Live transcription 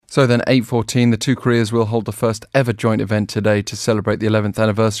So then 8:14, the two Koreas will hold the first ever joint event today to celebrate the 11th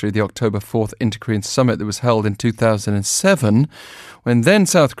anniversary of the October 4th Inter-Korean Summit that was held in 2007, when then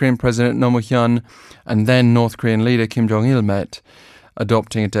South Korean President Roh Moo-hyun and then North Korean leader Kim Jong-il met,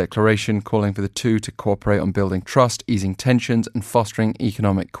 adopting a declaration calling for the two to cooperate on building trust, easing tensions and fostering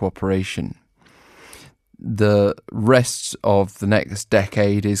economic cooperation. The rest of the next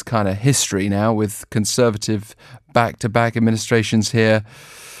decade is kind of history now, with conservative back-to-back administrations here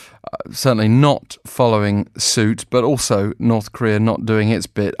certainly not following suit, but also North Korea not doing its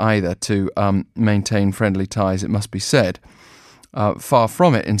bit either to maintain friendly ties, it must be said. Far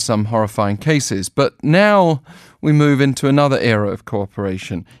from it in some horrifying cases. But now we move into another era of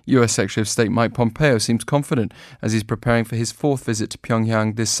cooperation. US Secretary of State Mike Pompeo seems confident as he's preparing for his fourth visit to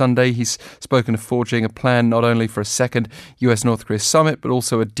Pyongyang this Sunday. He's spoken of forging a plan not only for a second US-North Korea summit, but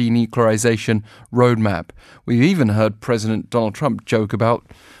also a denuclearization roadmap. We've even heard President Donald Trump joke about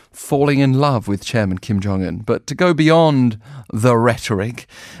falling in love with Chairman Kim Jong-un. But to go beyond the rhetoric,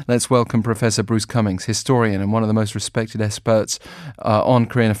 let's welcome Professor Bruce Cumings, historian and one of the most respected experts on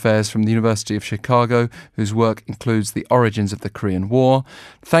Korean affairs from the University of Chicago, whose work includes the origins of the Korean War.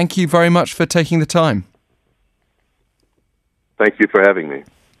 Thank you very much for taking the time. Thank you for having me.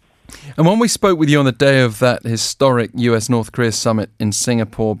 And when we spoke with you on the day of that historic US-North Korea summit in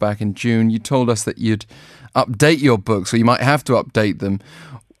Singapore back in June, you told us that you'd update your books, or you might have to update them,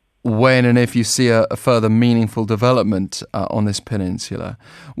 when and if you see a further meaningful development on this peninsula.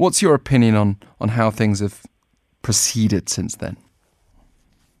 What's your opinion on how things have proceeded since then?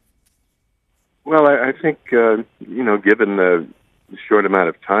 Well, I think, given the short amount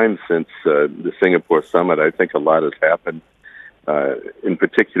of time since the Singapore summit, I think a lot has happened. In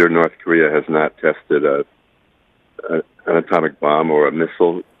particular, North Korea has not tested an atomic bomb or a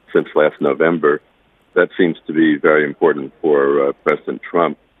missile since last November. That seems to be very important for President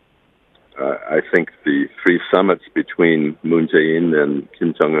Trump. I think the three summits between Moon Jae-in and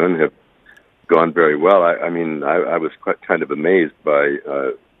Kim Jong-un have gone very well. I was quite kind of amazed by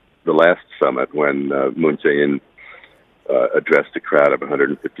the last summit when Moon Jae-in addressed a crowd of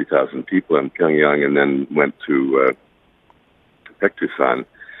 150,000 people in Pyongyang and then went to Baekdusan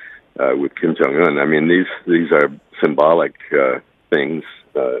with Kim Jong-un. I mean, these are symbolic things,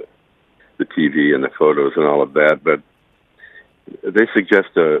 the TV and the photos and all of that, but they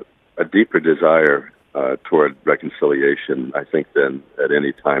suggest a deeper desire toward reconciliation, I think, than at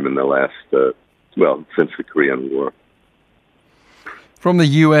any time in the last, since the Korean War. From the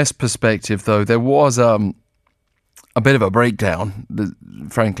U.S. perspective, though, there was a bit of a breakdown,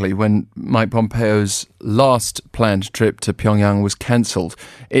 frankly, when Mike Pompeo's last planned trip to Pyongyang was cancelled.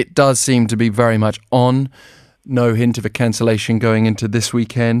 It does seem to be very much on, no hint of a cancellation going into this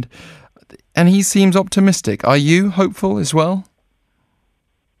weekend, and he seems optimistic. Are you hopeful as well?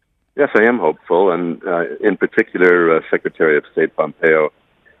 Yes, I am hopeful, and in particular, Secretary of State Pompeo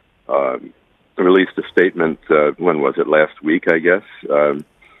released a statement, when was it, last week, I guess,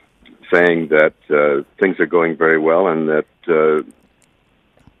 saying that things are going very well and that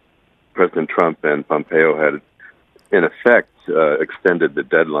President Trump and Pompeo had, in effect, extended the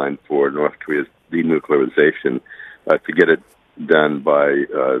deadline for North Korea's denuclearization to get it done by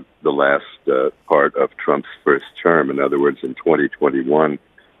the last part of Trump's first term, in other words, in 2021.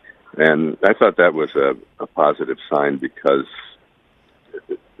 And I thought that was a positive sign because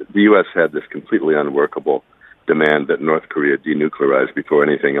the U.S. had this completely unworkable demand that North Korea denuclearize before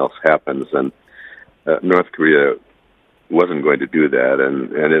anything else happens, and North Korea wasn't going to do that,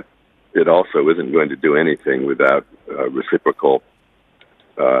 and it also isn't going to do anything without reciprocal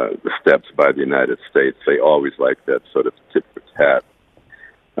steps by the United States. They always like that sort of tit for tat.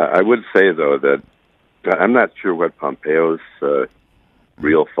 I would say, though, that I'm not sure what Pompeo's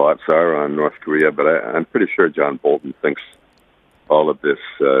real thoughts are on North Korea, but I'm pretty sure John Bolton thinks all of this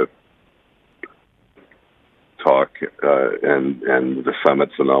talk and the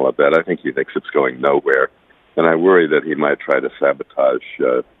summits and all of that, I think he thinks it's going nowhere. And I worry that he might try to sabotage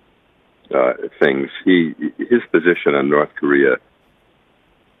things. His position on North Korea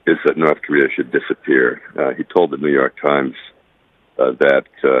is that North Korea should disappear. He told the New York Times that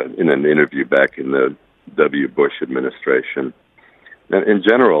in an interview back in the W. Bush administration. And in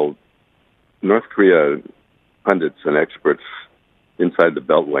general, North Korea pundits and experts inside the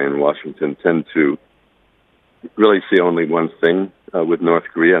Beltway in Washington tend to really see only one thing with North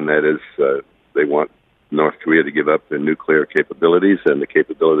Korea, and that is they want North Korea to give up their nuclear capabilities and the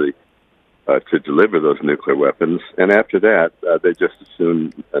capability to deliver those nuclear weapons. And after that, they just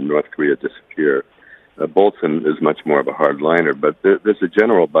assume North Korea disappear. Bolton is much more of a hardliner, but there's a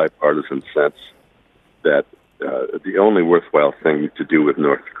general bipartisan sense that the only worthwhile thing to do with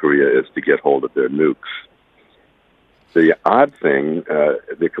North Korea is to get hold of their nukes. The odd thing,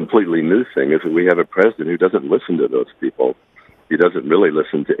 the completely new thing, is that we have a president who doesn't listen to those people. He doesn't really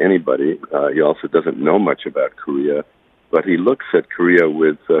listen to anybody. He also doesn't know much about Korea, but he looks at Korea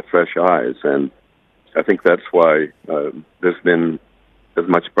with fresh eyes, and I think that's why there's been as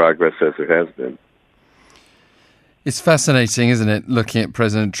much progress as there has been. It's fascinating, isn't it, looking at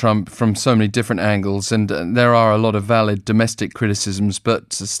President Trump from so many different angles, and there are a lot of valid domestic criticisms,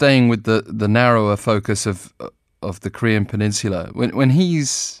 but staying with the narrower focus of the Korean Peninsula, when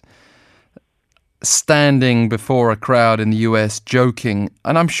he's standing before a crowd in the US joking,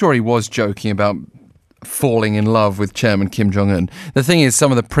 and I'm sure he was joking about falling in love with Chairman Kim Jong-un. The thing is,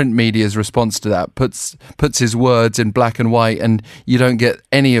 some of the print media's response to that puts his words in black and white, and you don't get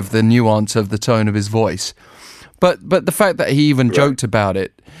any of the nuance of the tone of his voice. But the fact that he even joked about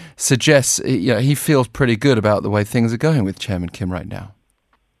it suggests he feels pretty good about the way things are going with Chairman Kim right now.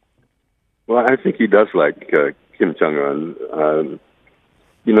 Well, I think he does like Kim Jong-un.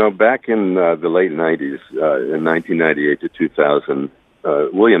 Back in the late 90s, in 1998 to 2000,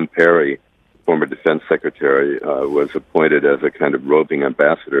 William Perry, former defense secretary, was appointed as a kind of roving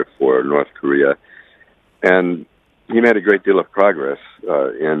ambassador for North Korea. And he made a great deal of progress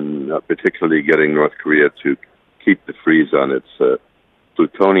in particularly getting North Korea to keep the freeze on its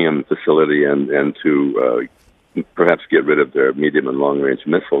plutonium facility and to perhaps get rid of their medium and long-range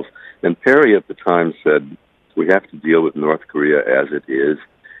missiles. And Perry at the time said, we have to deal with North Korea as it is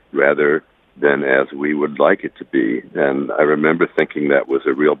rather than as we would like it to be. And I remember thinking that was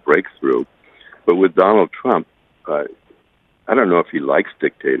a real breakthrough. But with Donald Trump, I don't know if he likes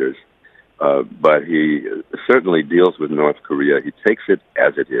dictators, but he certainly deals with North Korea. He takes it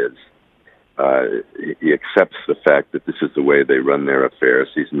as it is. He accepts the fact that this is the way they run their affairs.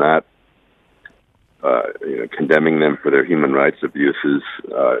 He's not condemning them for their human rights abuses.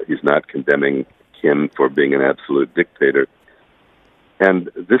 He's not condemning Kim for being an absolute dictator. And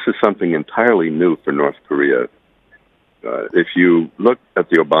this is something entirely new for North Korea. If you look at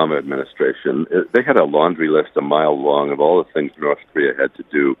the Obama administration, they had a laundry list a mile long of all the things North Korea had to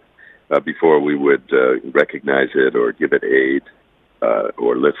do before we would recognize it or give it aid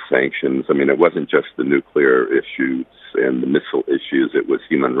or lift sanctions. I mean, it wasn't just the nuclear issues and the missile issues. It was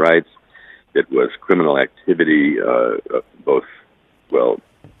human rights. It was criminal activity, both,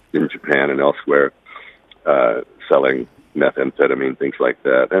 in Japan and elsewhere, selling methamphetamine, things like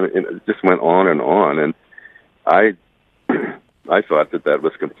that. And it just went on. And I thought that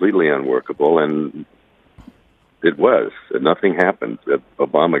was completely unworkable, and it was. Nothing happened.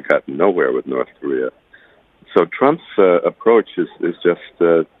 Obama got nowhere with North Korea. So Trump's approach is just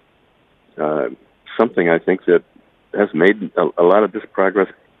something I think that has made a lot of this progress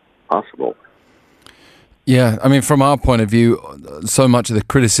possible. Yeah, I mean, from our point of view, so much of the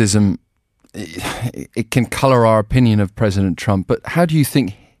criticism, it can colour our opinion of President Trump. But how do you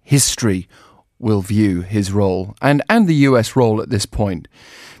think history will view his role and the US role at this point?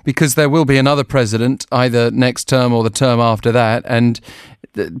 Because there will be another president either next term or the term after that, and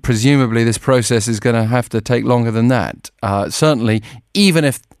presumably this process is going to have to take longer than that. Certainly, even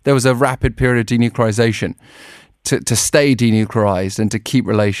if there was a rapid period of denuclearization, to stay denuclearized and to keep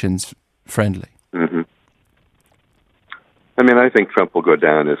relations friendly. Mm-hmm. I mean, I think Trump will go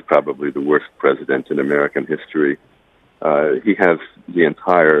down as probably the worst president in American history. He has the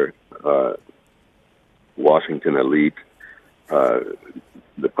entire Washington elite,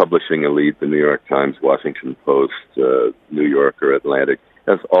 the publishing elite, the New York Times, Washington Post, New Yorker, Atlantic,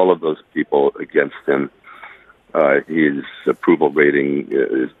 has all of those people against him. His approval rating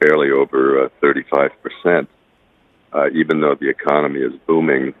is barely over 35%, even though the economy is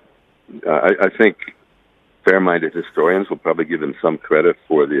booming. I think fair-minded historians will probably give him some credit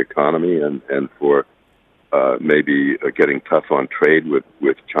for the economy and for maybe getting tough on trade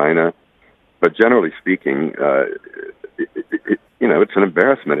with China. But generally speaking, it's an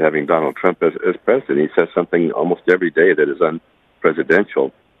embarrassment having Donald Trump as president. He says something almost every day that is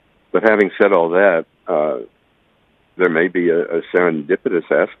unpresidential. But having said all that, there may be a serendipitous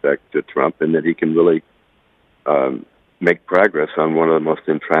aspect to Trump in that he can really make progress on one of the most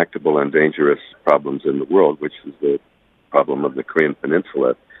intractable and dangerous problems in the world, which is the problem of the Korean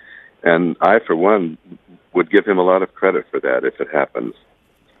Peninsula. And I, for one, would give him a lot of credit for that if it happens.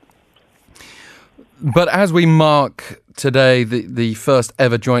 But as we mark today the first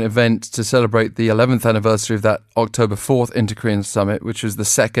ever joint event to celebrate the 11th anniversary of that October 4th Inter-Korean Summit, which was the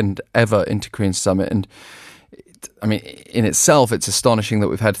second ever Inter-Korean Summit, and I mean, in itself, it's astonishing that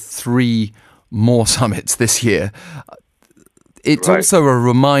we've had 3 more summits this year. It's right. Also a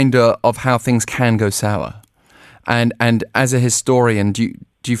reminder of how things can go sour. And as a historian, do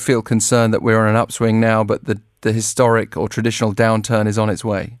you feel concerned that we're on an upswing now, but the historic or traditional downturn is on its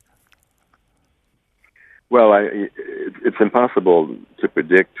way? Well, it's impossible to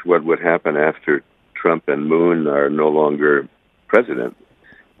predict what would happen after Trump and Moon are no longer presidents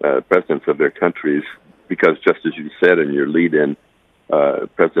of their countries, because just as you said in your lead-in,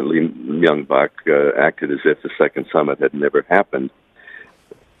 President Lee Myung-bak acted as if the second summit had never happened,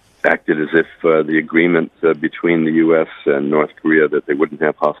 acted as if the agreement between the U.S. and North Korea that they wouldn't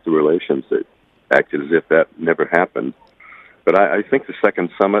have hostile relations, they acted as if that never happened. But I think the second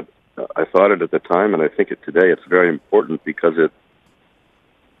summit, I thought it at the time, and I think it today, it's very important because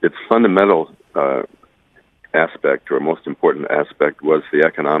its fundamental aspect, or most important aspect, was the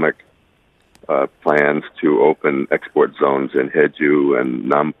economic plans to open export zones in Haeju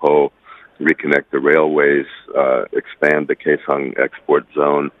and Nampo, reconnect the railways, expand the Kaesong export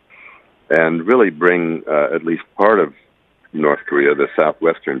zone, and really bring at least part of North Korea, the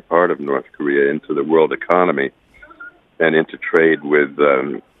southwestern part of North Korea, into the world economy and into trade with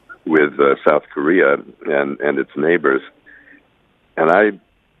South Korea and its neighbors. And I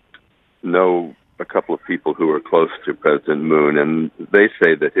know a couple of people who are close to President Moon, and they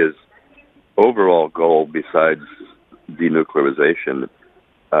say that his overall goal, besides denuclearization,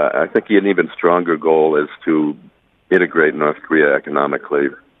 I think an even stronger goal is to integrate North Korea economically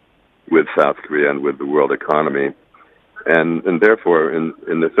with South Korea and with the world economy. And therefore,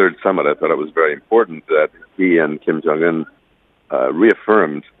 in the third summit, I thought it was very important that he and Kim Jong-un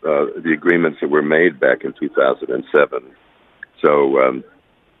reaffirmed the agreements that were made back in 2007. So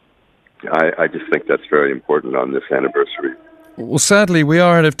I just think that's very important on this anniversary. Well, sadly, we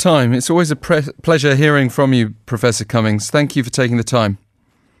are out of time. It's always a pleasure hearing from you, Professor Cumings. Thank you for taking the time.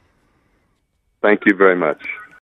 Thank you very much.